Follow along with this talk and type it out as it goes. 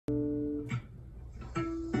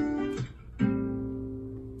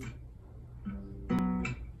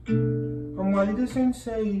Wallie the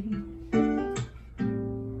Sensei.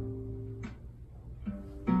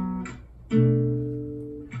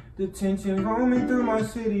 The tension roaming through my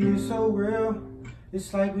city is so real.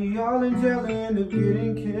 It's like we all in jail and end up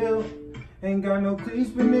getting killed. Ain't got no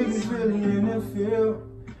cleats, but niggas really in the field.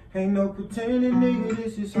 Ain't no pretending, nigga,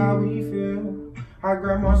 this is how we feel. I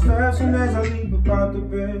grab my straps and as I leap about the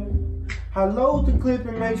bed, I load the clip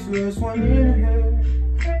and make sure it's one in the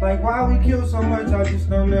head. Like why we kill so much, I just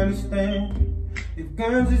don't understand. If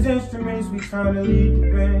guns is instruments, we tryna lead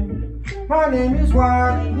the band. My name is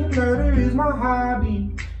Wallie, and murder is my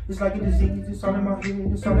hobby. It's like a disease, it's all in my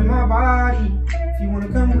head, it's all in my body. If you wanna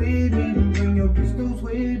come with me, then bring your pistols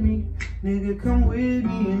with me. Nigga, come with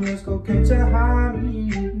me and let's go catch a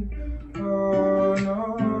hobby. Oh,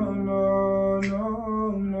 no, no,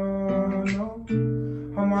 no, no, no.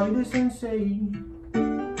 I'm Wallie the Sensei.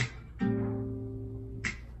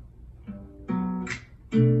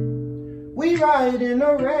 We riding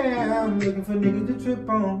around, looking for niggas to trip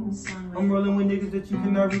on. I'm rolling with niggas that you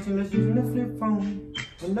cannot reach unless using a flip phone.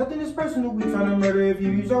 And nothing is personal, we tryna murder if you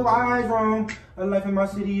use your eyes wrong. A life in my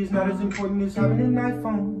city is not as important as having an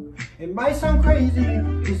iPhone. It might sound crazy,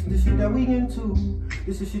 this is the shit that we into.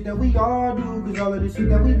 This is shit that we all do, cause all of the shit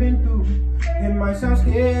that we've been through. It might sound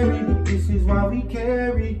scary, but this is why we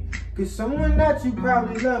carry. Cause someone that you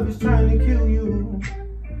probably love is trying to kill you.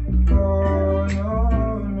 Oh, no,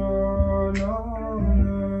 no, no,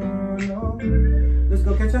 no, no. Let's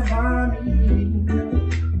go catch a homie.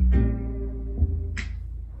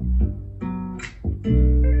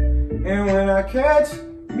 And when I catch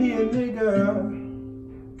me a nigga,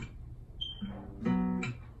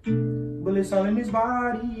 bullets all in his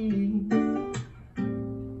body.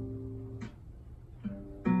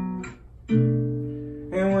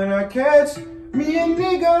 And when I catch me a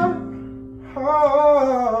nigga,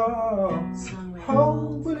 oh,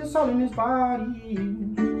 bullets all in his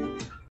body.